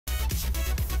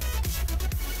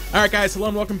Alright guys, hello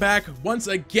and welcome back once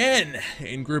again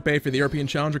in Group A for the European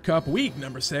Challenger Cup, week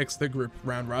number 6, the group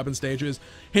round robin stages.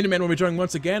 Hinderman will be joining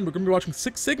once again. We're going to be watching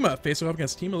Six Sigma facing off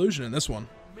against Team Illusion in this one.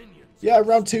 Yeah,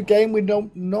 round 2 game. We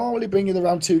don't normally bring you the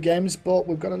round 2 games, but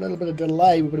we've got a little bit of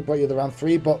delay. We would have brought you the round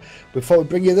 3, but before we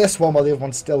bring you this one, while the other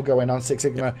one's still going on, Six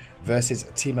Sigma versus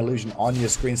Team Illusion on your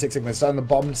screen. Six Sigma is on the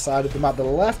bottom side of the map, the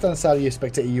left-hand side of your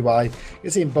spectator UI. You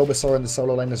can see Bulbasaur in the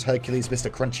solo lane as Hercules,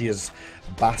 Mr. Crunchy as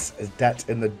Bastet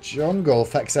in the jungle.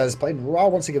 Fexes playing Raw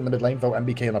once again in the mid lane, vote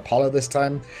MBK and Apollo this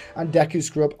time, and Deku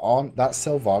Scrub on that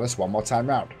Sylvanus one more time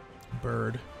round.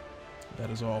 Bird. That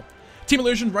is all. Team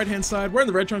Illusion, right-hand side, we're in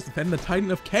the red trunks defending the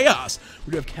Titan of Chaos.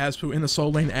 We do have Kazpu in the soul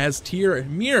lane as Tyr,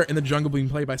 Ymir in the jungle being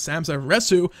played by Samsa,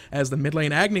 Resu as the mid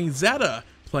lane Agni, Zeta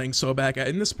playing Sobek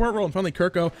in the support role, and finally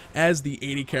Kirko as the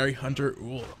AD carry Hunter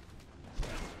Ullr.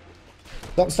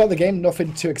 Start the game,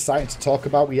 nothing too exciting to talk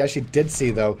about. We actually did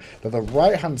see, though, that the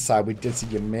right-hand side, we did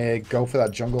see Ymir go for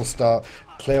that jungle start,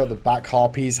 clear out the back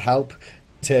Harpies, help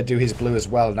Tyr do his blue as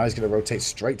well. Now he's going to rotate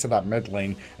straight to that mid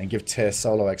lane and give Tyr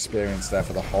solo experience there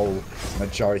for the whole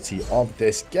majority of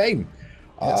this game.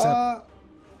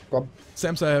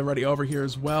 Sam's already over here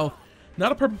as well.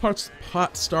 Not a purple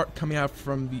pot start coming out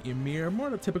from the Ymir. More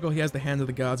than typical, he has the hand of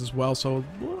the gods as well, so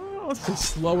it's a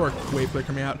slower wave clear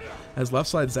coming out. As left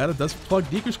side Zeta does plug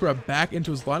Deku Scrub back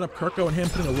into his lineup. Kirko and him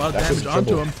putting a lot of damage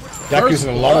onto him. Deku's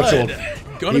in a lot of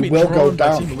trouble. He will go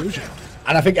down. Team Illusion.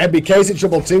 And I think MBK's in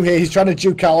trouble too here. He's trying to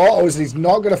juke out autos and he's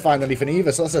not going to find anything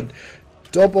either. So that's a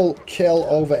double kill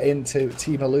over into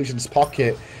Team Illusion's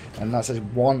pocket. And that's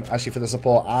one actually for the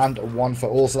support and one for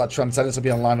all. So that Transcendence will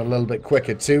be online a little bit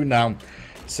quicker too now.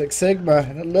 Six Sigma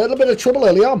in a little bit of trouble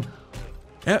early on.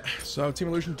 Yeah, so Team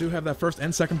Illusion do have that first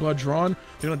and second blood drawn.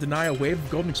 They're going to deny a wave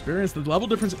of golden experience. The level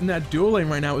difference in that dual lane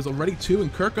right now is already 2,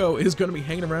 and Kirko is going to be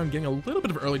hanging around getting a little bit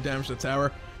of early damage to the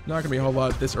tower. Not going to be a whole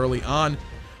lot this early on.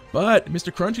 But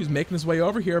Mr. Crunchy's making his way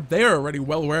over here. They are already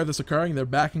well aware of this occurring. They're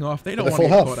backing off. They don't want to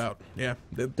get caught out. Yeah,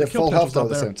 they're full health though at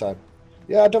the same time.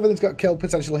 Yeah, I don't think he's got kill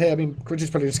potential here. I mean, Crunchy's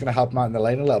probably just going to help him out in the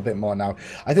lane a little bit more now.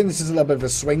 I think this is a little bit of a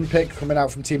swing pick coming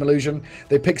out from Team Illusion.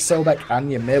 They picked Sobek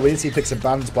and Ymir. We didn't see picks of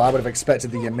bands, but I would have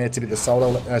expected the Ymir to be the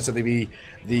solo, so they be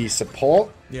the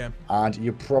support. Yeah. And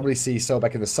you probably see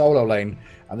Sobek in the solo lane,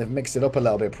 and they've mixed it up a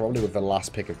little bit, probably with the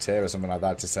last pick of Tyr or something like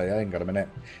that to say, hey, hang on a minute.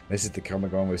 This is the coming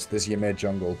going with this Ymir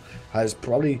jungle has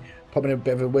probably put in a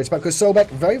bit of a weird spot, because Sobek,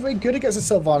 very, very good against the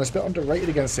Sylvanus, a bit underrated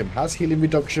against him, has healing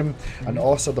reduction and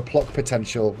also the pluck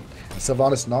potential.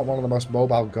 Sylvanus not one of the most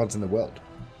mobile gods in the world.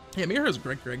 Yeah, Ymir has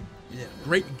great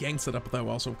gang setup though,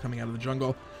 also coming out of the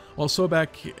jungle. While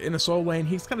Sobek in the soul lane,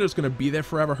 he's kind of just going to be there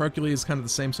forever. Hercules is kind of the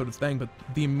same sort of thing, but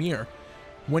the Ymir,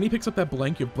 when he picks up that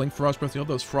blink, you have Blink, Frost Breath, you have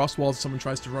those frost walls if someone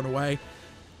tries to run away.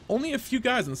 Only a few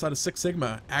guys on the side of Six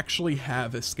Sigma actually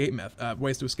have escape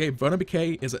ways to escape. Vote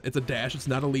MBK it's a dash, it's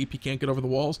not a leap, he can't get over the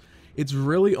walls. It's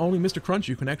really only Mr. Crunch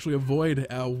who can actually avoid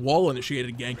a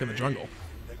wall-initiated gank in the jungle.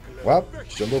 Well,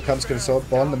 jungle comes to the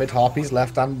spawn, the mid Harpies,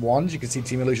 left hand ones. You can see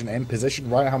Team Illusion in position,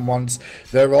 right hand ones.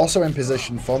 They're also in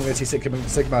position. Formally, see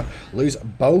Sigma lose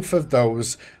both of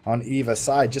those on either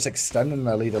side, just extending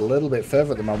their lead a little bit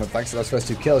further at the moment, thanks to those first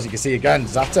 2 kills. You can see again,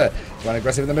 Zeta going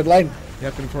aggressive in the mid lane.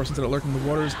 Yep, getting forced into the lurking in the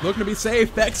waters, looking to be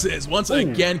safe. Vexes once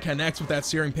again connects with that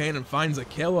Searing Pain and finds a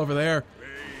kill over there.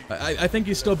 I think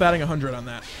he's still batting 100 on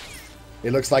that.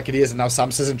 It looks like it is, and now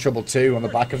Samsa's in trouble too. On the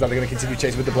back of that, they're going to continue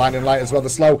chasing with the blinding light as well. The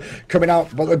slow coming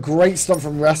out, but a great stunt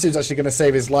from Resu is actually going to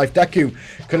save his life. Deku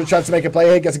could have tried to make a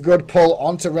play here, gets a good pull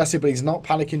onto Resu, but he's not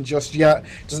panicking just yet.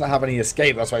 Doesn't have any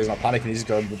escape, that's why he's not panicking. He's just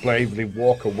going to bravely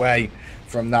walk away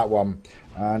from that one.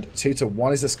 And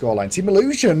 2-1 is the scoreline. Team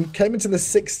Illusion came into the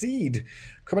 6th seed,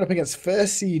 coming up against 1st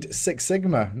seed Six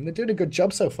Sigma, and they're doing a good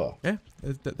job so far. Yeah,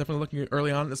 it's definitely looking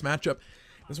early on in this matchup.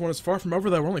 This one is far from over,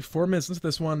 though. We're only 4 minutes into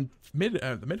this one.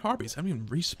 The mid Harpies haven't even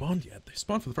respawned yet. They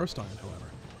spawned for the first time, however.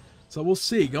 So we'll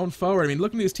see. Going forward, I mean,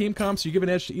 looking at these team comps, you give an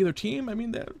edge to either team. I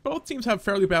mean, both teams have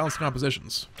fairly balanced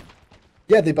compositions.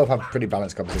 Yeah, they both have pretty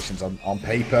balanced compositions on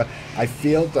paper. I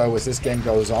feel, though, as this game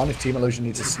goes on, if Team Illusion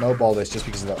needs to snowball this just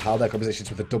because of how their compositions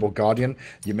with the double Guardian,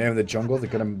 Ymir in the jungle, they're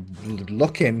going to be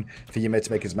looking for Ymir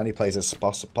to make as many plays as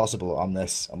possible on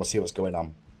this, and we'll see what's going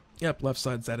on. Yep, left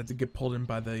side Zeta to get pulled in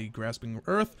by the Grasping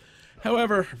Earth.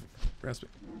 However,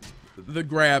 the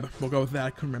grab, we'll go with that. I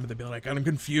couldn't remember the build. I got him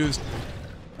confused.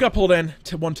 Got pulled in,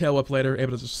 one tail whip later,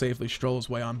 able to just safely stroll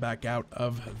his way on back out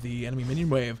of the enemy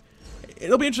minion wave.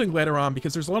 It'll be interesting later on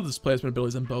because there's a lot of displacement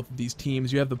abilities in both of these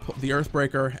teams. You have the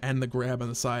Earthbreaker and the grab on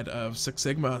the side of Six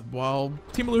Sigma, while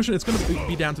Team Illusion, it's going to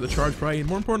be down to the charge play, and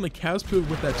more importantly, Kazpu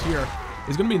with that tier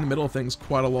is going to be in the middle of things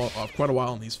quite a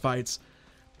while in these fights.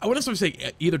 I wouldn't necessarily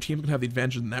say either team's going to have the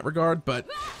advantage in that regard, but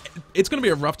it's going to be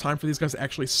a rough time for these guys to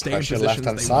actually stay in positions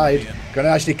left-hand side. Going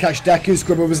to actually catch Deku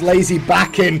Scrub with his lazy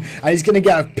backing, and he's going to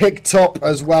get picked up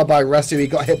as well by Resu. He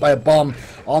got hit by a bomb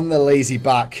on the lazy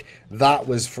back. That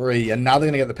was free, and now they're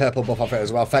going to get the purple buff off it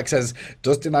as well. Fexes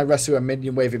does deny Resu a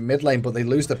minion wave in mid lane, but they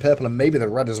lose the purple and maybe the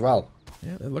red as well.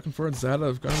 Yeah, they're looking for it.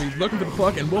 Zata going to be looking for the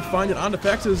pluck, and we'll find it on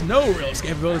Fexes. No real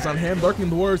escape abilities on him. Lurking in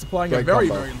the Warriors, applying a very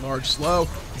large slow.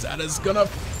 Zata's going to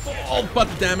fall, but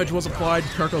the damage was applied.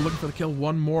 Kirko looking for the kill.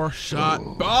 One more shot.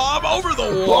 Bomb over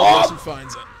the wall. He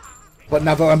finds it. But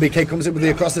now MBK comes in with the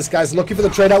across the skies, looking for the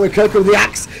trade out with Kirko with the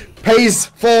axe. Pays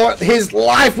for his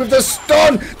life with the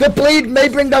stun. The bleed may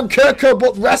bring down Kirko,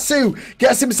 but Resu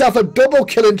gets himself a double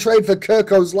kill in trade for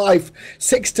Kirko's life.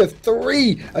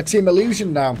 6-3, a Team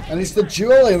Illusion now. And it's the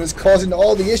duel lane that's causing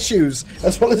all the issues,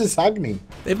 as well as this Agni.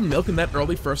 They've been milking that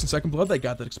early first and second blood. They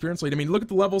got that experience lead. I mean, look at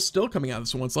the levels still coming out of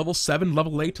this one. It's level 7,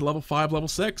 level 8 to level 5, level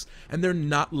 6. And they're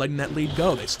not letting that lead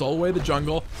go. They stole away the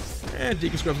jungle. And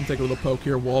Deacon Scrub's going to take a little poke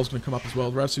here. Wall's going to come up as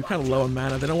well. Resu kind of low on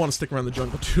mana. They don't want to stick around the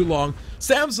jungle too long.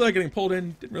 Sam's getting pulled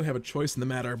in. Didn't really have a choice in the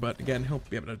matter, but again, he'll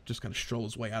be able to just kind of stroll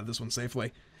his way out of this one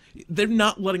safely. They're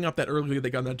not letting up that early lead they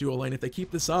got in that dual lane. If they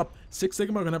keep this up, Six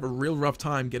Sigma are going to have a real rough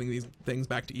time getting these things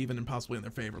back to even and possibly in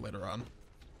their favor later on.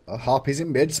 Harpies in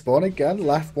mid, spawn again,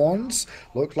 left ones.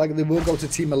 Look like they will go to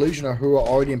Team Illusion, who are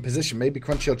already in position. Maybe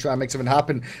Crunchy will try and make something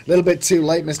happen. A little bit too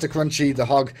late, Mr. Crunchy. The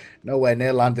hog nowhere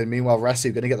near landing. Meanwhile,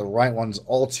 Resu going to get the right ones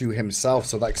all to himself.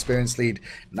 So that experience lead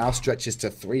now stretches to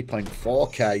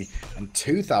 3.4k and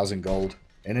 2,000 gold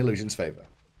in Illusion's favor.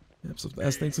 Yep, so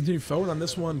as things continue forward on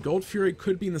this one, Gold Fury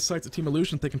could be in the sights of Team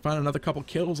Illusion if they can find another couple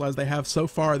kills as they have so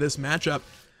far this matchup.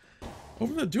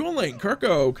 Over the dual lane,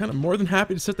 Kirko kind of more than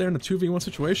happy to sit there in a 2v1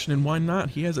 situation, and why not?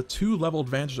 He has a 2-level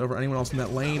advantage over anyone else in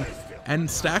that lane, and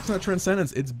stacks on that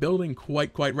Transcendence. It's building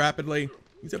quite rapidly.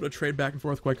 He's able to trade back and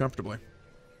forth quite comfortably.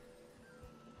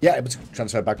 Yeah, able to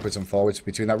transfer backwards and forwards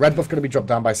between that. Red buff going to be dropped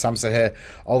down by Samsa here,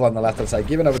 all on the left-hand side,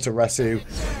 given over to Resu,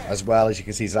 as well as you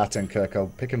can see Zata and Kirko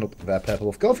picking up their purple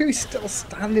buff. Gold Fury still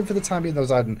standing for the time being, though,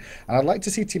 Zayden. And I'd like to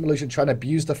see Team Illusion trying to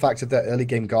abuse the fact of their early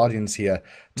game Guardians here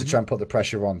to try and put the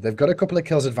pressure on. They've got a couple of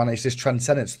kills advantage. This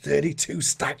Transcendence, 32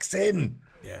 stacks in.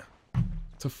 Yeah,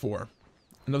 to 4.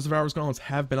 And those Devourer's Gauntlets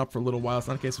have been up for a little while. It's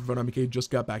not a case of MBK just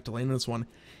got back to lane in this one.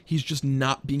 He's just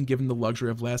not being given the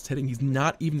luxury of last hitting. He's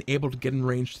not even able to get in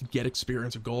range to get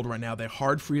experience or gold right now. They're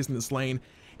hard freezing this lane.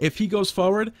 If he goes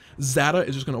forward, Zata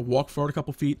is just going to walk forward a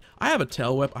couple feet. I have a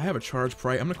Tail Whip. I have a Charge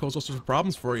Prey. I'm going to cause all sorts of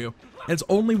problems for you. And it's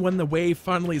only when the wave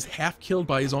finally is half killed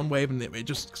by his own wave and it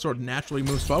just sort of naturally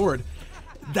moves forward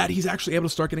that he's actually able to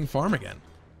start getting farm again.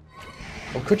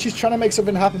 Well, Kuchi's trying to make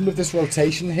something happen with this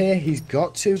rotation here. He's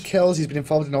got 2 kills. He's been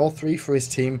involved in all 3 for his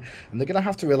team. And they're going to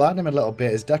have to rely on him a little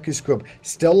bit. As Deku Scrub,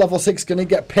 still level 6, going to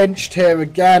get pinched here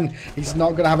again. He's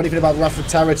not going to have anything about Wrath of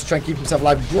Terror to try and keep himself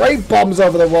alive. Great bombs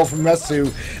over the wall from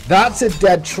Resu. That's a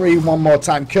dead tree one more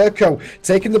time. Kirko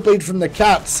taking the bleed from the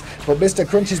cats. But Mr.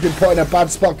 Crunchy's been put in a bad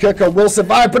spot. Kirko will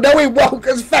survive, but no, he won't,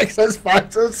 because Fexes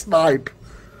finds a snipe.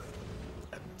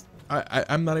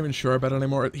 I'm not even sure about it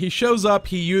anymore. He shows up,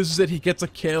 he uses it, he gets a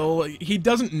kill, he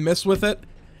doesn't miss with it,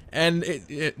 and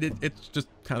it's just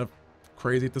kind of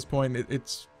crazy at this point.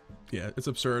 It's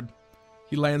absurd.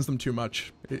 He lands them too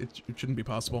much. It shouldn't be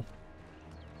possible.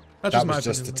 That's that was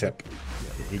just a tip.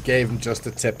 He gave him just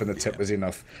a tip, and the tip was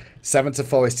enough.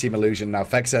 7-4 is Team Illusion. Now,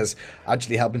 Fexes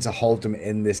actually helping to hold them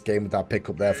in this game with that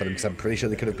pickup there for them, because I'm pretty sure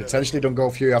they could have potentially done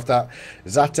Gold Fury off that.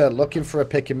 Zata looking for a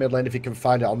pick in mid lane if he can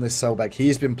find it on this Sobek.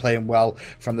 He's been playing well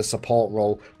from the support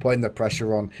role, putting the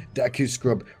pressure on. Deku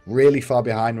Scrub really far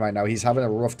behind right now. He's having a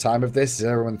rough time of this,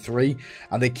 0-3,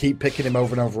 and they keep picking him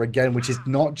over and over again, which is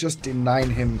not just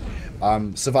denying him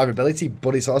survivability,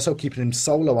 but it's also keeping him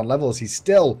so low on levels. He's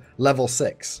still level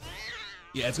 6.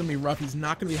 Yeah, it's going to be rough. He's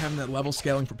not going to be having that level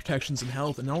scaling for protections and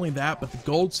health. And not only that, but the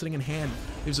gold sitting in hand.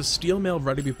 There's a steel mail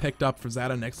ready to be picked up for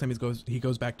Zata next time he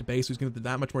goes back to base. So he's going to be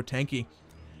that much more tanky.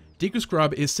 Deku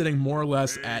Scrub is sitting more or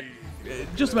less at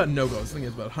just about no-goes. I think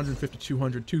it's about 150,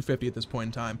 200, 250 at this point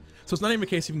in time. So it's not even a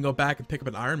case you can go back and pick up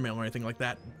an Iron Mail or anything like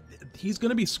that. He's going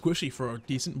to be squishy for a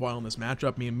decent while in this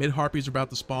matchup. I mean, mid-Harpies are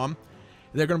about to spawn.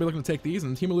 They're going to be looking to take these,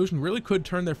 and Team Illusion really could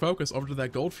turn their focus over to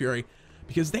that Gold Fury,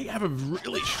 because they have a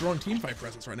really strong teamfight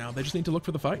presence right now. They just need to look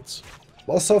for the fights.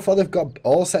 Well, so far they've got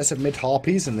all sets of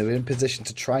mid-Harpies, and they're in position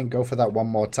to try and go for that one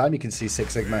more time. You can see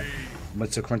Six Sigma,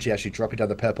 Mr. Crunchy actually dropping down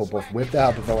the purple buff with the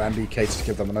help of MBK to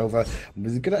give them an over.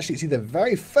 We could actually see the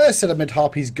very first set of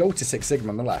mid-Harpies go to Six Sigma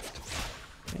on the left.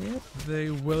 Yep,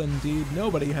 they will indeed.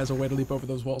 Nobody has a way to leap over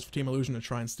those walls for Team Illusion to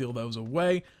try and steal those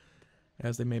away.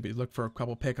 as they maybe look for a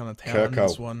couple pick on the tail on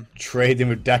this one. Trading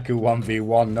with Deku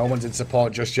 1v1. No one's in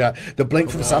support just yet. The blink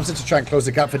from Samson to try and close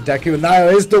the gap for Deku. And now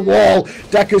is the wall.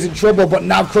 Deku's in trouble, but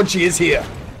now Crunchy is here.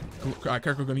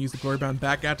 Kirko going to use the Glory Bound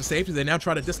back out to safety. They now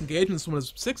try to disengage, and this one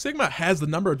is Six Sigma has the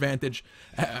number advantage.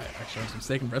 Actually, I was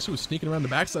mistaken. Resu was sneaking around the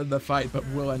backside of that fight, but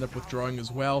will end up withdrawing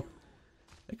as well.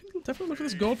 They can definitely look for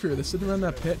this Gold Fury. They're sitting around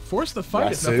that pit. Force the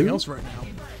fight if nothing else right now.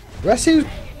 Resu,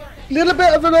 little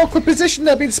bit of an awkward position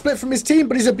there, being split from his team,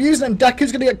 but he's abusing it, and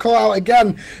Deku's going to get caught out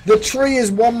again. The tree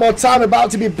is one more time about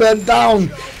to be burnt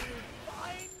down.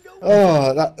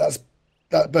 Oh,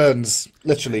 that burns.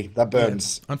 Literally, that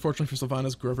burns. Yeah. Unfortunately for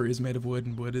Sylvanus, Grover is made of wood,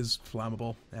 and wood is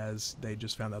flammable, as they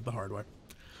just found out the hard way.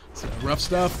 So, rough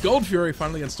stuff. Gold Fury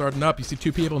finally gets starting up. You see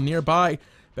two people nearby.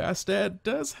 Bastet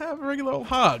does have a regular old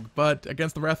hog, but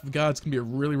against the Wrath of the Gods, can be a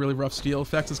really, really rough steal.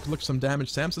 Fexus can look for some damage.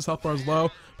 Samsa's health bar is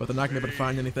low, but they're not going to be able to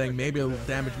find anything. Maybe a little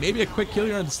damage. Maybe a quick kill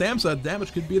here on Samsa.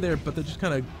 Damage could be there, but they're just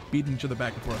kind of beating each other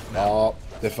back and forth now. Oh,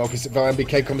 the focus of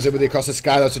MBK comes in with the across the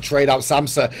sky though to trade out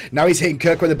Samsa. Now he's hitting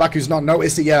Kirk in the back, who's not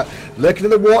noticed it yet. Lurking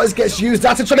in the waters, gets used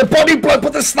out to try to body blow,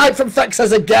 but the snipe from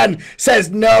Fexus again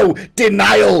says no.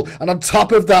 Denial. And on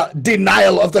top of that,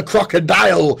 denial of the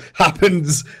crocodile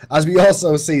happens, as we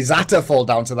also see Zata fall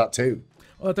down to that too.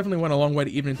 Well, that definitely went a long way to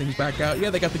evening things back out.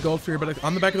 Yeah, they got the Gold Fury, but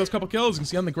on the back of those couple kills, you can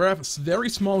see on the graph, it's a very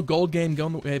small gold gain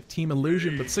going the way of Team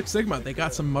Illusion, but Six Sigma, they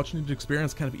got some much-needed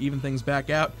experience to kind of even things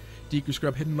back out. Deku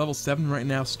Scrub hitting level 7 right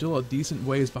now, still a decent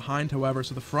ways behind, however,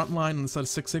 so the front line on the side of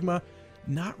Six Sigma,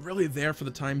 not really there for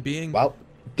the time being. Well,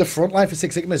 the front line for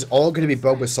Six Sigma is all going to be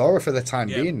Bulbasaur for the time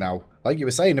being now. Like you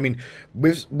were saying, I mean,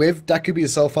 with Deku being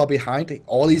so far behind,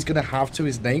 all he's going to have to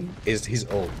his name is his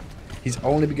ult. He's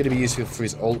only going to be useful for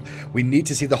his ult. We need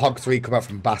to see the Hog 3 come out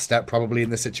from Bastet probably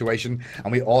in this situation.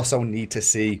 And we also need to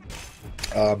see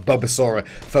Bulbasaur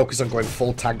focus on going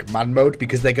full tank man mode,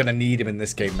 because they're going to need him in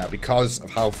this game now because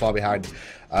of how far behind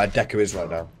Deku is right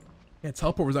now. Yeah,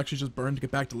 Teleport was actually just burned to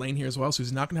get back to lane here as well, so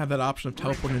he's not going to have that option of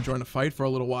teleporting and joining a fight for a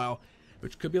little while,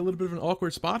 which could be a little bit of an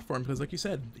awkward spot for him, because like you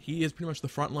said, he is pretty much the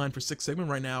front line for Six Sigma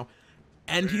right now.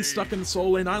 And he's stuck in the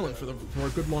Soul Lane Island for a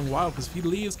good long while, because if he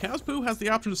leaves, Kazpoo has the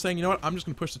option of saying, you know what, I'm just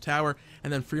going to push the tower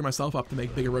and then free myself up to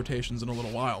make bigger rotations in a little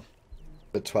while.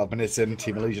 But 12 minutes in,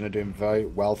 Team Illusion are doing very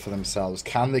well for themselves.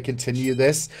 Can they continue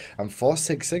this and force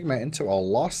Six Sigma into a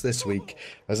loss this week?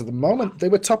 As at the moment, they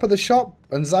were top of the shop,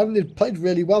 and Zion had played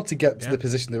really well to get to the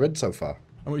position they're in so far.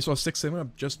 And we saw Six Sigma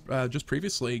just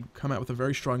previously come out with a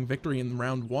very strong victory in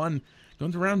round 1.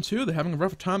 Going to round 2, they're having a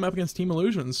rough time up against Team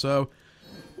Illusion, so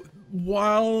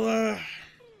while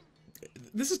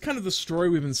this is kind of the story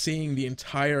we've been seeing the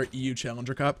entire EU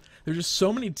Challenger Cup, there's just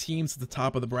so many teams at the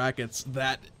top of the brackets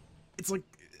that it's like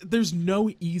there's no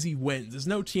easy wins. There's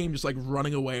no team just like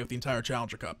running away with the entire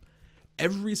Challenger Cup.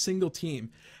 Every single team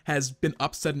has been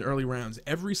upset in early rounds.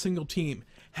 Every single team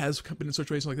has been in a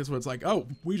situation like this where it's like, oh,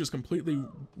 we just completely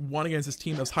won against this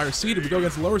team that's higher seeded. We go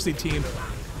against the lower seed team,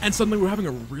 and suddenly we're having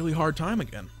a really hard time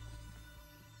again.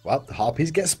 Well, the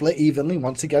Harpies get split evenly.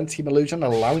 Once again, Team Illusion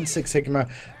allowing Six Sigma a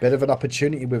bit of an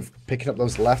opportunity with picking up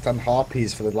those left-hand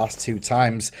Harpies for the last 2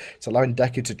 times. It's allowing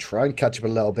Deku to try and catch up a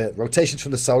little bit. Rotations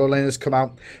from the solo laners come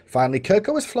out. Finally,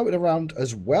 Kirko is floated around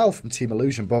as well from Team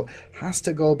Illusion, but has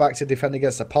to go back to defend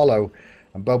against Apollo.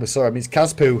 And Bulbasaur means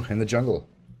Kazpoo in the jungle.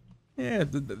 Yeah,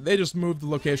 they just moved the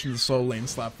location of the solo lane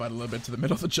slap fight a little bit to the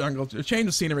middle of the jungle. A change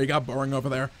of scenery, got boring over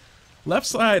there. Left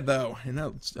side, though, in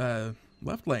that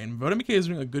left lane, Vodemike is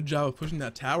doing a good job of pushing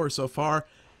that tower so far.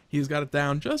 He's got it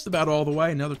down just about all the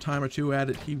way. Another time or two at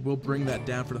it, he will bring that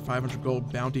down for the 500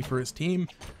 gold bounty for his team.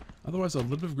 Otherwise, a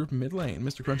little bit of group mid lane.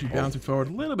 Mr. Crunchy bouncing forward,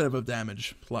 a little bit of a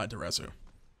damage applied to Resu.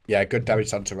 Yeah, good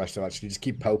damage onto Resu, actually. Just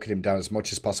keep poking him down as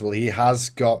much as possible. He has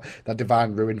got that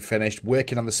Divine Ruin finished,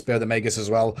 working on the Spear of the Magus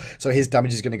as well. So his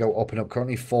damage is going to go up and up.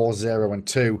 Currently 4, 0, and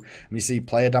 2. And you see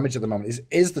player damage at the moment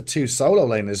is the 2 solo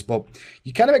laners, but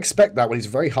you kind of expect that when it's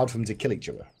very hard for them to kill each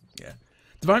other. Yeah.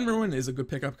 Divine Ruin is a good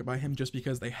pickup by him just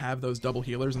because they have those double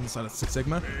healers on the side of Six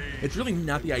Sigma. It's really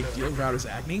not the ideal route as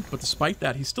Agni, but despite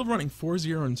that, he's still running 4,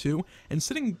 0, and 2, and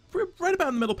sitting right about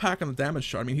in the middle pack on the damage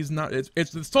chart. I mean, he's not.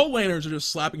 It's the soul laners are just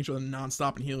slapping each other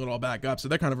non-stop and healing it all back up, so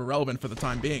they're kind of irrelevant for the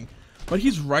time being. But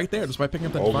he's right there despite picking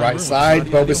up that Divine right Ruin. Side,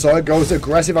 Bulbasaur goes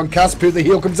aggressive on Kazpoo. The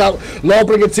heal comes out.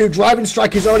 Lawbringer 2. Driving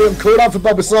Strike is already on cooldown for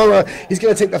Bulbasaur. He's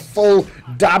going to take the full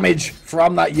damage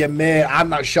from that Ymir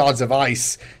and that Shards of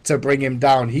Ice to bring him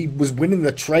down. He was winning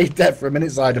the trade there for a minute,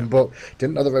 Zidon, but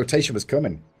didn't know the rotation was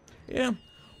coming. Yeah.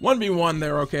 1v1,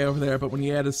 they're okay over there, but when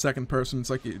you add a second person, it's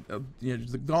like the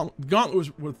gauntlet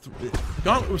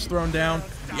was thrown down.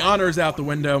 The honor is out the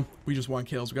window. We just want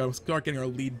kills. We got to start getting our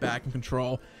lead back in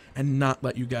control and not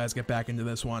let you guys get back into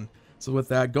this one. So with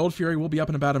that, Gold Fury will be up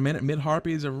in about a minute. Mid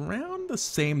Harpies around the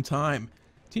same time.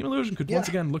 Team Illusion could once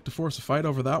again look to force a fight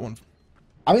over that one.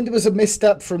 I mean, there was a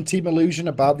misstep from Team Illusion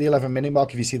about the 11-minute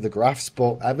mark if you see the graphs,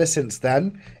 but ever since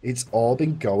then, it's all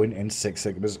been going in Six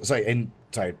Sigma's, in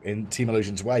Team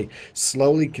Illusion's way.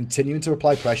 Slowly continuing to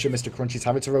apply pressure. Mr. Crunchy's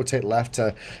having to rotate left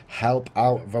to help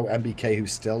out Vote MBK,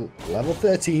 who's still level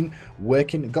 13,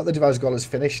 working, got the Device Goalers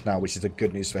finished now, which is the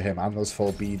good news for him, and those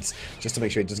 4 beads, just to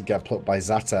make sure he doesn't get plucked by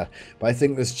Zata. But I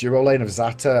think this duo lane of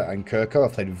Zata and Kirko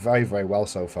have played very, very well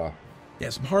so far. Yeah,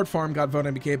 some hard farm got Vote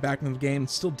MBK back in the game.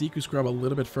 Still Deku Scrub a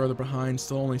little bit further behind.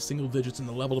 Still only single digits in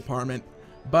the level department.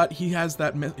 But he has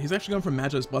that. He's actually going for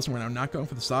Magi's Blessing right now, not going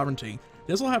for the Sovereignty.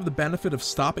 This will have the benefit of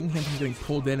stopping him from getting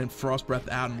pulled in and Frost Breath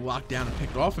out and locked down and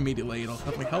picked off immediately. It'll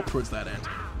definitely help towards that end.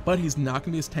 But he's not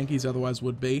going to be as tanky as he otherwise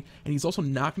would be. And he's also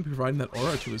not going to be providing that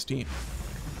aura to his team.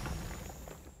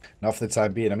 Not for the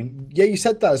time being. I mean, yeah, you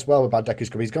said that as well about Deku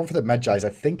Scrub. He's gone for the Medjais. I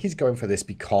think he's going for this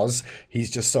because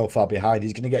he's just so far behind.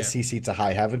 He's going to get CC to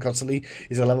high heaven constantly.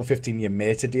 He's a level 15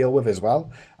 Ymir to deal with as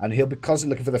well. And he'll be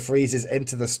constantly looking for the freezes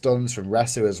into the stuns from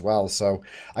Resu as well. So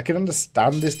I can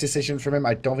understand this decision from him.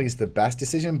 I don't think it's the best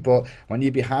decision, but when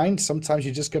you're behind, sometimes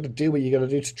you just got to do what you got to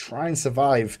do to try and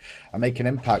survive and make an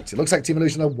impact. It looks like Team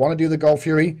Illusion want to do the Gold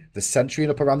Fury. The Sentry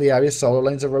up around the area. Solo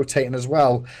lanes are rotating as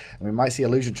well. And we might see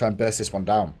Illusion try and burst this one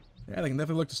down. Yeah, they can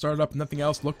definitely look to start it up. Nothing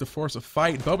else. Look to force a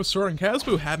fight. Bulbasaur and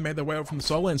Kazbu have made their way over from the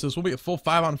solo lane, so this will be a full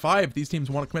 5-on-5 if these teams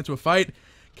want to commit to a fight.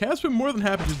 Kazbu more than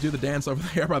happy to just do the dance over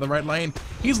there by the right lane.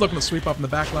 He's looking to sweep up in the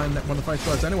back line when the fight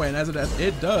starts anyway, and as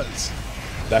it does.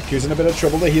 Deku's in a bit of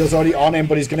trouble. The heal's already on him,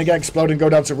 but he's going to get exploded and go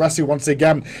down to Resu once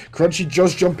again. Crunchy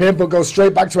does jump in, but goes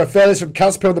straight back to a Fearless from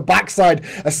Casper on the backside.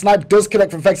 A snipe does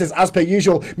connect from Vexus as per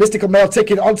usual. Mystical Male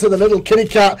ticking onto the little kitty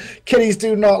cat. Kitties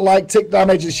do not like tick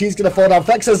damage, and she's going to fall down.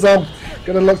 Vexus, though,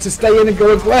 going to look to stay in and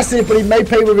go aggressive, but he may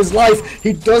pay with his life.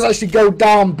 He does actually go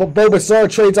down, but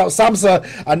Bulbasaur trades out Samsa,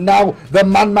 and now the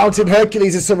man-mounted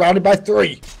Hercules is surrounded by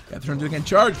 3. Yeah, they're trying to do again.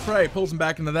 Charge Frey pulls him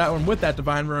back into that one with that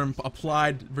Divine Room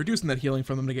applied, reducing that healing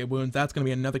from them to get wounds. That's going to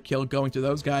be another kill going to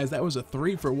those guys. That was a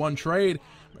 3-for-1 trade,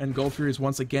 and Gold Fury is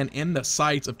once again in the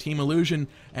sights of Team Illusion,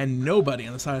 and nobody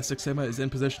on the side of Six Sigma is in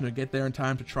position to get there in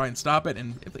time to try and stop it.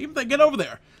 And even if they get over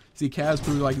there, see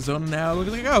Kazbu like zoning now,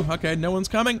 looking like, oh, okay, no one's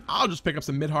coming. I'll just pick up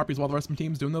some mid Harpies while the rest of the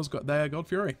team's doing those Gold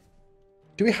Fury.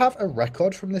 Do we have a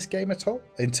record from this game at all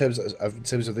in terms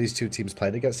of these two teams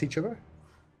playing against each other?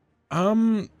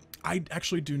 I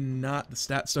actually do not. The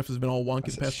stat stuff has been all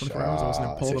wonky the past 24 hours. I was going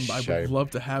to pull them, but I would love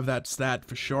to have that stat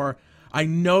for sure. I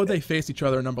know they faced each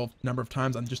other a number of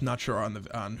times. I'm just not sure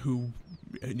on who,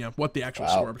 what the actual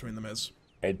score between them is.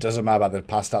 It doesn't matter about the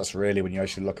past stats really when you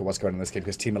actually look at what's going on in this game,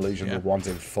 because Team Illusion were ones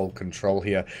in full control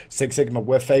here. Six Sigma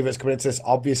were favourites coming into this,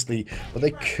 obviously, but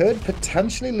they could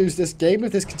potentially lose this game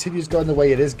if this continues going the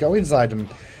way it is going, Zydon.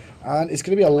 And it's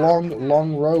going to be a long,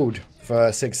 long road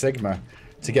for Six Sigma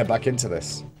to get back into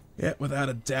this. Yeah, without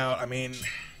a doubt. I mean,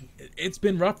 it's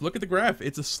been rough. Look at the graph.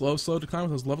 It's a slow decline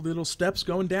with those lovely little steps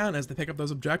going down as they pick up those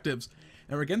objectives.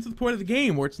 And we're getting to the point of the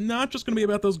game where it's not just going to be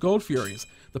about those Gold Furies.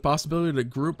 The possibility to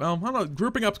group, I don't know,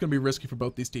 grouping up is going to be risky for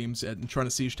both these teams and trying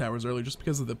to siege towers early just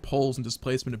because of the pulls and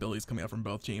displacement abilities coming out from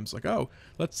both teams. Like, oh,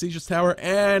 let's siege this tower,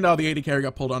 and the AD carry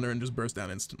got pulled under and just burst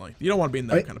down instantly. You don't want to be in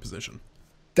that kind of position.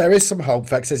 There is some hope.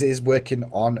 Vexus is working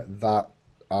on that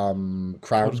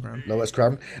lowest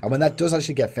crown, and when that does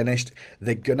actually get finished,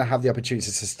 they're gonna have the opportunity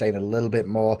to sustain a little bit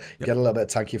more, get a little bit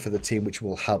tankier for the team, which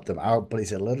will help them out, but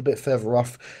it's a little bit further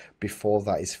off before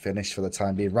that is finished for the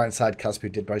time being. Right side,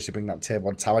 Caspu did manage to bring that tier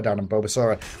 1 tower down, and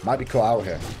Bulbasaur might be caught out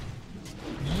here.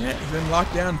 Yeah, he's been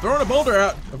locked down, throwing a boulder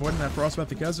out, avoiding that frostbite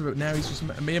because of it. Now he's just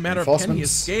a matter of can he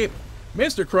escape.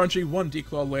 Mr. Crunchy, 1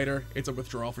 declaw later, it's a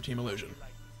withdrawal for Team Illusion.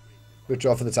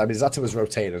 Withdraw for the time. Zata was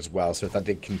rotated as well, so if that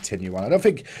did continue on, I don't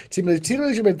think Team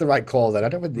Illusion made the right call then. I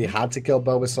don't think they had to kill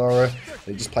Bulbasaur.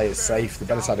 They just play it safe. The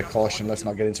better side of caution. Let's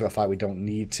not get into a fight we don't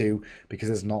need to, because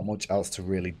there's not much else to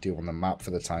really do on the map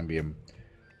for the time being.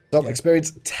 So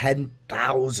experience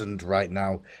 10,000 right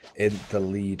now in the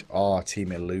lead are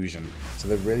Team Illusion. So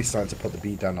they're really starting to put the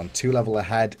beat down on. 2 level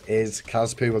ahead is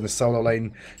Kazpu on the solo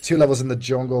lane. 2 levels in the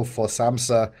jungle for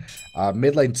Samsa.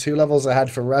 Mid lane 2 levels ahead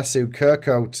for Resu.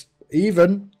 Kirko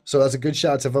even, so that's a good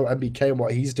shout out to Vote MBK and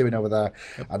what he's doing over there.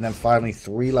 And then finally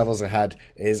 3 levels ahead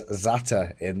is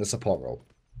Zata in the support role.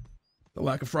 The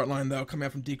lack of frontline, though, coming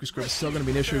out from Deku Scrub is still going to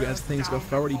be an issue as things go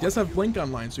forward. He does have Blink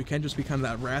online, so he can just become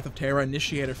that Wrath of Terra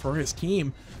initiator for his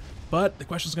team. But the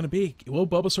question is going to be, will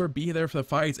Bulbasaur be there for the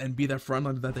fights and be that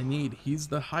frontline that they need? He's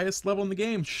the highest level in the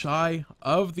game, shy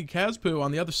of the Kazpu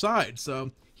on the other side,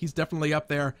 so he's definitely up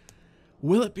there.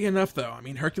 Will it be enough, though? I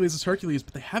mean, Hercules is Hercules,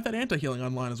 but they have that anti-healing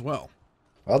online as well.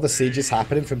 Well, the siege is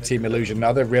happening from Team Illusion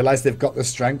now. They've realised they've got the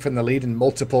strength and the lead in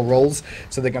multiple roles,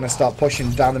 so they're going to start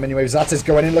pushing down the mini wave. Zata's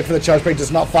going in, looking for the charge break,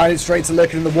 does not find it. Straight to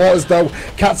lurking in the waters, though.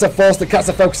 Cats are forced, the Cats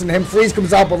are focusing on him. Freeze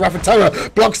comes out, but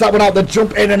Rafatera blocks that one out. The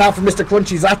jump in and out from Mr.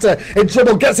 Crunchy. Zata in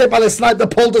trouble, gets hit by the snipe. The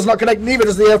pull does not connect, neither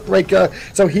does the Earthbreaker,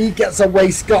 so he gets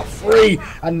away scot-free.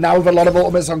 And now with a lot of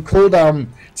ultimates on cooldown,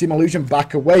 Team Illusion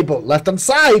back away, but left on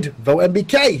side, vote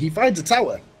MBK. He finds a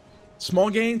tower.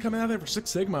 Small gain coming out there for Six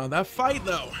Sigma. That fight,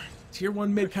 though. Tier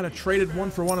 1 mid kind of traded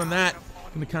 1 for 1 on that.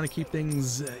 Going to kind of keep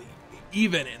things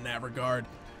even in that regard.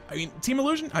 I mean, Team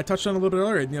Illusion, I touched on a little bit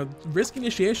earlier, you know, risk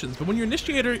initiations. But when your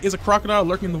initiator is a crocodile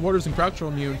lurking in the waters and crowd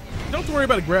control immune, you don't have to worry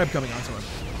about a grab coming onto him.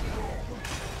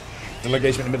 The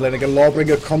engagement in the mid lane again.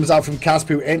 Lawbringer comes out from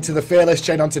Caspu into the Fearless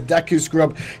chain onto Deku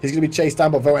Scrub. He's going to be chased down,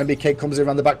 but Vote MBK comes in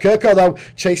around the back. Kirko, though,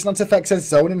 chasing onto Fexes,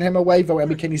 zoning him away. Vote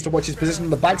MBK needs to watch his position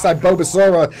on the backside.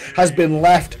 Bulbasaur has been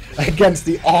left against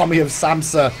the army of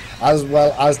Samsa, as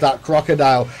well as that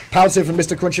Crocodile. Pouncing from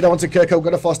Mr. Crunchy down onto Kirko.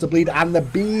 Going to force the bleed, and the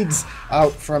beads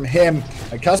out from him.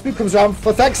 And Caspu comes around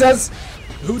for Fexes,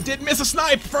 who did miss a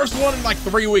snipe, first one in like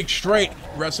 3 weeks straight.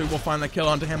 Resu will find the kill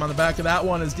onto him on the back of that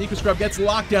one as Deku Scrub gets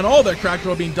locked down. All their crack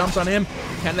roll being dumped on him.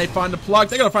 Can they find the plug?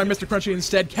 They're gonna find Mr. Crunchy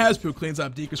instead. Kazpu cleans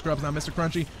up Deku Scrub's now Mr.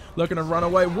 Crunchy looking to run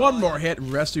away. One more hit.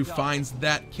 Resu finds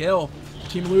that kill.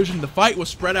 Team Illusion, the fight was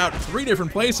spread out 3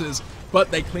 different places, but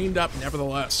they cleaned up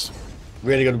nevertheless.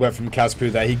 Really good work from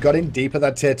Caspu there. He got in deep at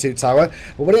that tier 2 tower,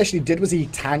 but what he actually did was he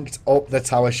tanked up the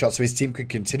tower shot so his team could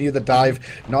continue the dive,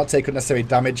 not take unnecessary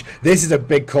damage. This is a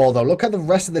big call though. Look at the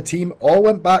rest of the team all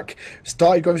went back,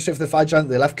 started going straight for the fire giant.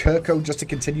 They left Kirko just to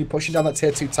continue pushing down that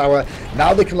tier 2 tower.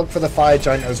 Now they can look for the fire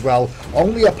giant as well.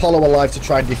 Only Apollo alive to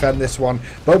try and defend this one.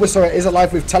 Bulbasaur is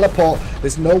alive with teleport.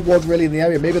 There's no ward really in the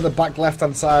area, maybe on the back left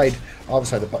hand side,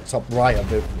 obviously the back top right of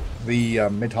the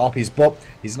mid harpies, but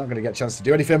he's not going to get a chance to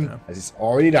do anything as he's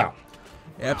already down.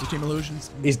 Yeah, to Team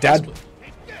Illusions. He's dead.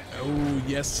 Oh,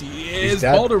 yes, he is.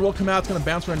 Boulder will come out. It's going to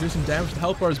bounce around and do some damage. The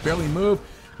health bars barely move.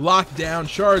 Locked down,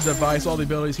 shard device, all the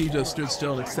abilities. He just stood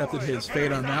still and accepted his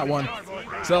fate on that one.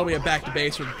 So that'll be a back to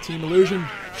base for Team Illusion.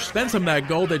 Spend some of that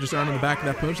gold they just earned on the back of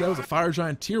that push. That was a fire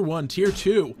giant tier 1, tier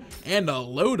 2, and a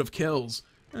load of kills.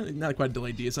 Not quite a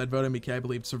delayed deicide vote. MBK, I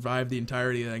believe, survived the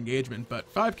entirety of that engagement, but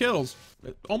 5 kills.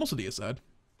 Almost a deicide.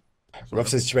 Rough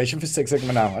situation for Six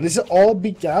Sigma now. And this all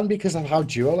began because of how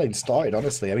duo lane started,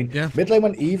 honestly. I mean, mid lane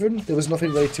went even. There was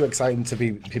nothing really too exciting to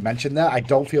be mentioned there. I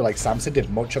don't feel like Samson did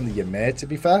much on the Ymir, to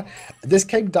be fair. This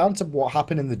came down to what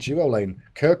happened in the duo lane.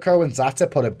 Kirko and Zata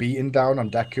put a beating down on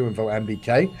Deku and Vote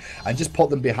MBK and just put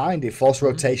them behind. It forced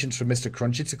rotations from Mr.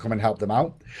 Crunchy to come and help them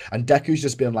out. And Deku's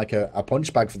just been like a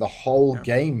punch bag for the whole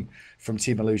game from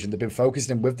Team Illusion. They've been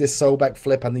focusing with this Sobek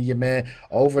flip and the Ymir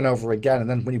over and over again. And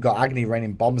then when you've got Agni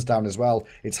raining bombs down as well,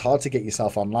 it's hard to get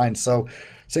yourself online. So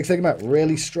Six Sigma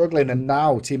really struggling. And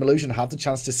now Team Illusion have the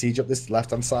chance to siege up this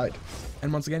left-hand side.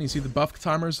 And once again, you see the buff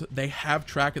timers, they have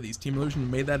track of these. Team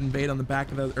Illusion made that invade on the back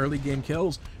of the early game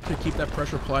kills to keep that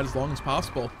pressure applied as long as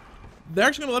possible. They're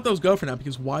actually going to let those go for now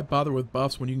because why bother with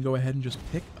buffs when you can go ahead and just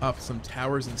pick up some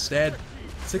towers instead.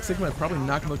 Six Sigma are probably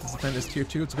not going to look to defend this tier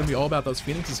 2. It's going to be all about those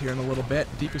Phoenixes here in a little bit.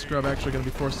 Deku Scrub actually going to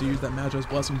be forced to use that Magi's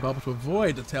Blessing bubble to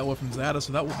avoid the tail whip from Zata,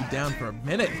 so that will be down for a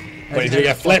minute. But he's going to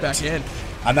get flipped. Back in.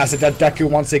 And that's a dead Deku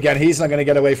once again. He's not going to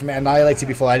get away from it. Annihilated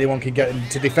before anyone can get him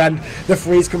to defend. The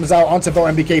freeze comes out onto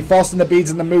Vote MBK, forcing the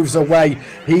beads and the moves away.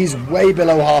 He's way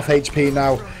below half HP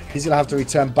now. He's going to have to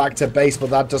return back to base, but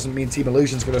that doesn't mean Team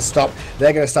Illusion's going to stop.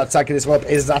 They're going to start attacking this one.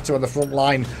 Is Zata on the front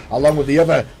line, along with the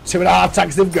other 2.5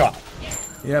 tanks they've got.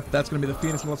 Yep, that's going to be the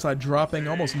Phoenix on the left side dropping.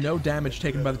 Almost no damage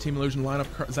taken by the Team Illusion lineup.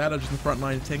 Zata just in the front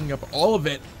line, taking up all of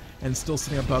it and still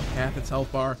sitting above half its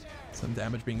health bar. Some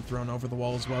damage being thrown over the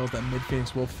wall as well. That mid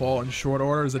Phoenix will fall in short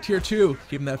order as a tier 2,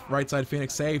 keeping that right side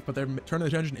Phoenix safe, but they're turning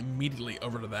their attention immediately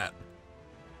over to that.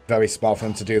 Very smart for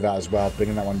them to do that as well,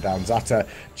 bringing that one down. Zata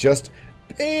just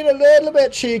being a little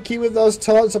bit cheeky with those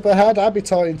taunts up ahead. I'd be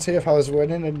taunting too if I was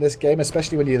winning in this game,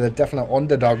 especially when you're the definite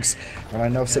underdogs. And I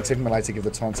know Six Sigma like to give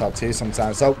the taunts out too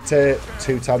sometimes. So tier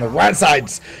 2 town, the right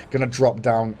side's going to drop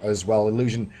down as well.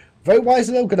 Illusion, very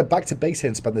wisely though, going to back to base here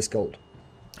and spend this gold.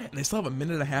 And they still have a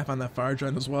minute and a half on that fire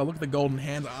giant as well. Look at the golden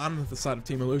hand on the side of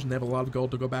Team Illusion. They have a lot of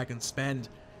gold to go back and spend.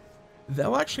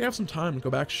 They'll actually have some time to go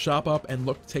back, shop up, and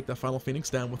look to take that final Phoenix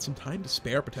down with some time to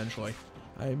spare potentially.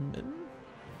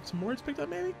 Some words picked up,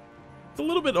 maybe? It's a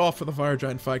little bit off for the fire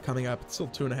giant fight coming up. It's still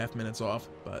 2.5 minutes off,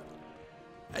 but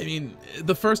I mean,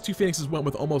 the first 2 Phoenixes went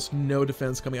with almost no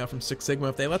defense coming out from Six Sigma.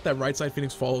 If they let that right side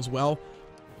Phoenix fall as well,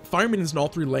 Fire Minions in all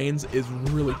 3 lanes is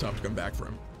really tough to come back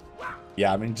from.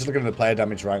 Yeah, I mean, just looking at the player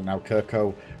damage right now,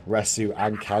 Kirko, Resu,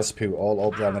 and Kazpu all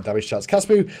up there on the damage charts.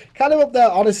 Kazpu kind of up there,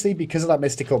 honestly, because of that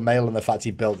mystical mail and the fact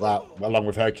he built that along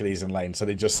with Hercules in lane. So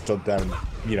they just stood there and,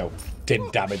 you know, did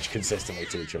damage consistently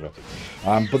to each other.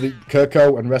 But the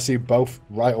Kirko and Resu both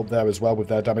right up there as well with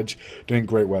their damage, doing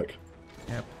great work.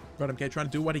 Yep. MK trying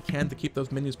to do what he can to keep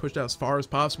those minions pushed out as far as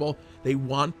possible. They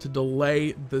want to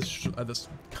delay this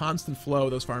constant flow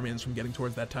of those fire minions from getting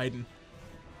towards that Titan.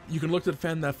 You can look to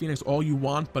defend that Phoenix all you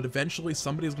want, but eventually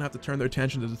somebody's going to have to turn their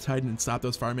attention to the Titan and stop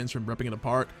those fire minions from ripping it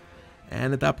apart.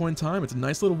 And at that point in time, it's a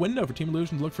nice little window for Team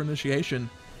Illusion to look for initiation.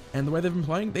 And the way they've been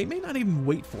playing, they may not even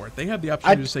wait for it. They have the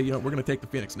opportunity to say, you know, we're going to take the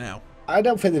Phoenix now. I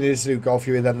don't think they needed to do Goal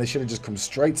Fury then. They should have just come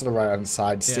straight to the right-hand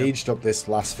side, sieged up this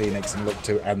last Phoenix and looked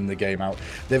to end the game out.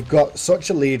 They've got such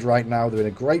a lead right now. They're in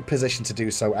a great position to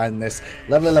do so, end this.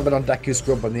 Level 11 on Deku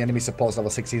Scrub when the enemy supports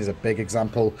level 16 is a big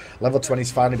example. Level 20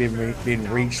 is finally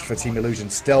being reached for Team Illusion.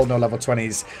 Still no level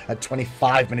 20s at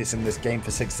 25 minutes in this game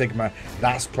for Six Sigma.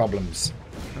 That's problems.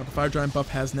 Now the Fire Giant buff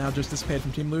has now just dissipated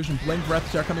from Team Illusion. Blink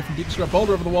Breath are coming from Deep Scrub.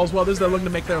 Boulder over the wall as well. This is they're looking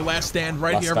to make their last stand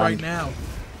right here, right now.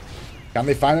 Can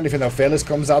they find anything though? Fearless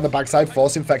comes out the backside,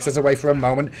 forcing Fexes away for a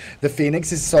moment. The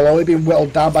Phoenix is slowly being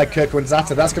whittled down by Kirko and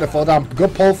Zata. That's going to fall down.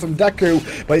 Good pull from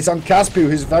Deku, but it's on Kazpu,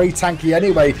 who's very tanky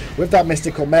anyway, with that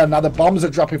mystical mail. Now the bombs are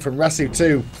dropping from Resu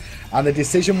too. And the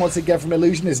decision once again from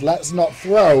Illusion is let's not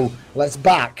throw, let's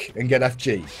back and get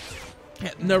FG.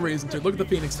 Yeah, no reason to. Look at the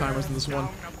Phoenix timers in this one.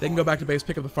 They can go back to base,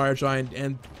 pick up the Fire Giant,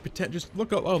 and pretend, just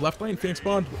look, oh, left lane, Phoenix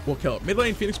spawned, we'll kill it. Mid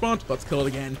lane, Phoenix spawned, let's kill it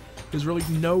again. There's really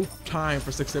no time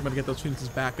for Six Sigma to get those Phoenixes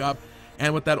back up.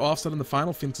 And with that offset in the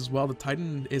final Phoenix as well, the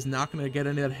Titan is not going to get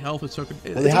any of that health. Well,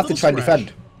 they have to try and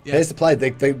defend. Yeah. Here's the play.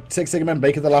 They Six Sigma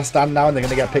making the last stand now, and they're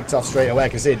going to get picked off straight away. I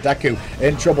can see it. Deku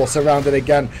in trouble, surrounded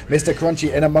again. Mr.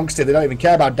 Crunchy in amongst it. They don't even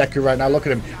care about Deku right now. Look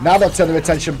at him. Now they'll turn their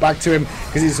attention back to him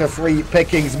because he's for free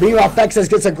pickings. Meanwhile, Fexes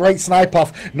gets a great snipe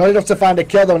off. Not enough to find a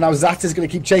kill, though. Now Zata's going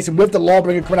to keep chasing with the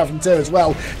Lawbringer coming out from tier as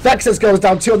well. Fexes goes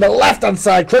down 2 on the left-hand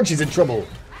side. Crunchy's in trouble.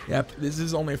 Yep, this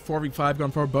is only a 4v5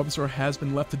 going forward. Bulbasaur has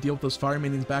been left to deal with those fire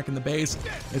minions back in the base.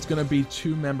 It's going to be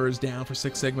 2 members down for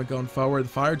Six Sigma going forward. The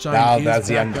Fire Giant that's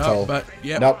the end call. But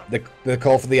yep. Nope, the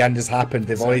call for the end has happened.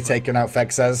 They've already taken out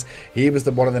Fexes. He was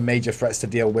one of the major threats to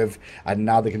deal with, and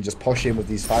now they can just push in with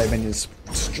these fire minions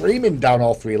streaming down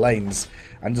all 3 lanes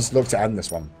and just look to end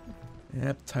this one.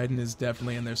 Yep, Titan is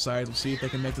definitely in their sides. We'll see if they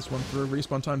can make this one through.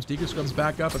 Respawn times, Deku comes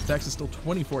back up, but Fex is still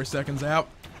 24 seconds out.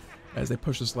 As they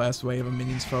push this last wave of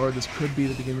minions forward, this could be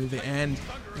the beginning of the end.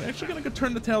 They're actually going to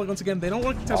turn the tail once again. They don't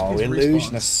want to test these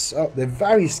Illusion they're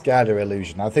very scared of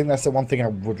Illusion. I think that's the one thing I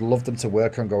would love them to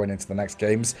work on going into the next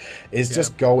games, is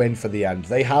just go in for the end.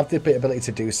 They have the ability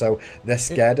to do so. They're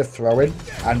scared of throwing,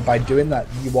 and by doing that,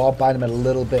 you are buying them a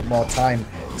little bit more time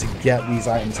to get these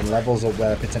items and levels of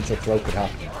where potential throw could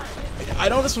happen. I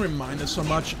don't necessarily mind this so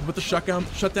much. With the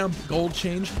shutdown gold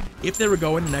change, if they were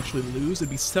going and actually lose,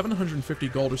 it'd be 750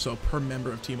 gold or so per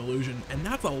member of Team Illusion, and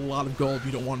that's a lot of gold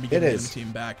you don't want to be giving the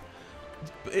team back.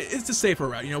 It's the safer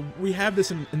route. You know, we have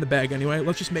this in the bag anyway.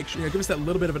 Let's just make sure, give us that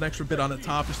little bit of an extra bit on the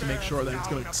top just to make sure that it's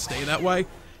going to stay that way.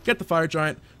 Get the Fire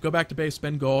Giant, go back to base,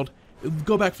 spend gold.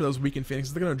 Go back for those weakened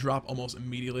Phoenixes. They're going to drop almost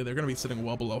immediately. They're going to be sitting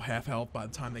well below half health by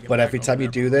the time they get back. But every time you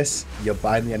do this, you're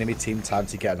buying the enemy team time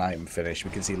to get an item finish.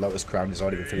 We can see Lotus Crown has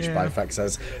already been finished by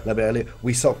Fexes a little bit earlier.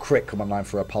 We saw crit come online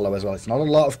for Apollo as well. It's not a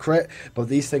lot of crit, but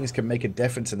these things can make a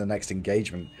difference in the next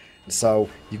engagement. So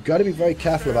you've got to be very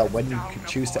careful about when you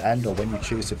choose to end or when you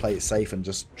choose to play it safe and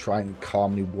just try and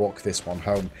calmly walk this one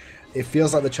home. It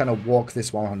feels like they're trying to walk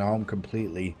this one home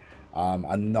completely.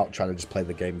 And not trying to just play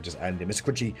the game and just end it. Mr.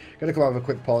 Crunchy, going to come out with a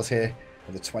quick pause here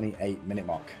at the 28-minute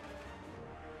mark.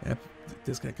 Yep,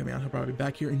 this guy coming out. He'll probably be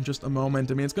back here in just a moment.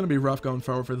 I mean, it's going to be rough going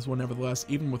forward for this one, nevertheless.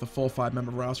 Even with a full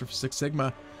 5-member roster for Six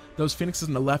Sigma, those Phoenixes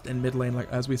in the left and mid lane, like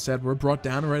as we said, were brought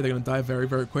down already. They're going to die very,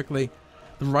 very quickly.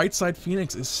 The right side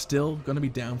Phoenix is still going to be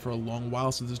down for a long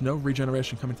while, so there's no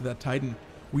regeneration coming to that Titan.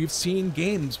 We've seen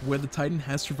games where the Titan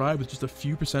has survived with just a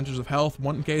few percentages of health.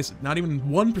 One case, not even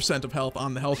 1% of health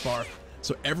on the health bar.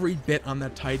 So every bit on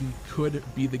that Titan could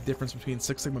be the difference between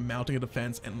Six Sigma mounting a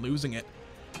defense and losing it.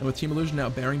 And with Team Illusion now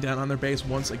bearing down on their base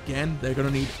once again, they're going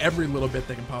to need every little bit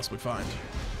they can possibly find.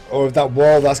 Oh, with that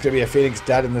wall, that's going to be a Phoenix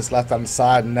dead in this left-hand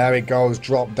side, and there it goes,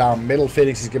 drop down. Middle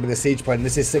Phoenix is going to be the siege point, and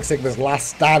this is Six Sigma's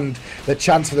last stand, the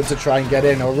chance for them to try and get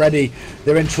in. Already,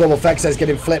 they're in trouble. Fexes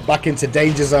getting flipped back into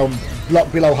danger zone,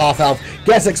 blocked below half health,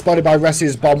 gets exploded by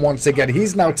Resu's bomb once again.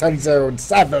 He's now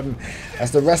 10-0-7,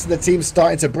 as the rest of the team's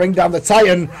starting to bring down the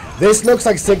Titan. This looks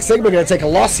like Six Sigma going to take a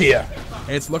loss here.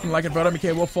 It's looking like it.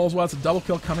 MK Wolf falls well. It's a double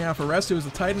kill coming out for Resu as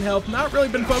the Titan health not really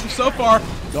been focused so far.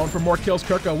 Going for more kills.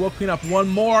 Kirko will clean up one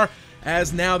more.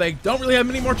 as now they don't really have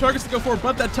many more targets to go for,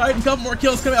 but that Titan, couple more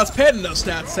kills coming out. It's padding those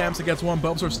stats. Samson gets one.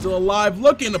 Bulbasaur still alive,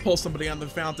 looking to pull somebody on the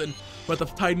fountain, but the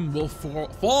Titan will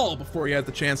fall before he has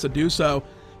the chance to do so.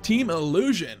 Team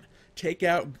Illusion take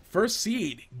out first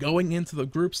seed going into the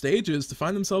group stages to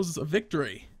find themselves a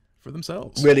victory for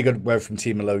themselves. Really good work from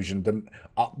Team Illusion.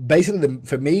 Basically,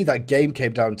 for me, that game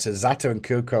came down to Zato and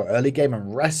Kuko early game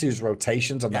and Resu's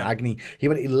rotations on the Agni. He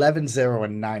went 11, 0,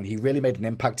 and 9. He really made an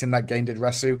impact in that game, did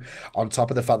Resu, on top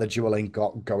of the fact that Dual Lane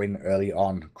got going early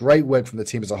on. Great work from the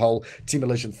team as a whole. Team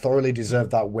Illusion thoroughly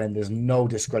deserved that win. There's no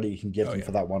discredit you can give them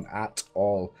for that one at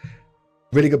all.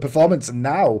 Really good performance, and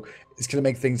now it's going to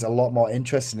make things a lot more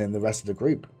interesting in the rest of the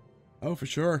group. Oh, for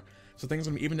sure. So things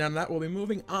are going to be even down to that. We'll be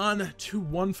moving on to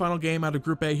one final game out of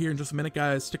Group A here in just a minute,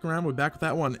 guys. Stick around. We'll be back with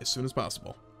that one as soon as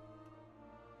possible.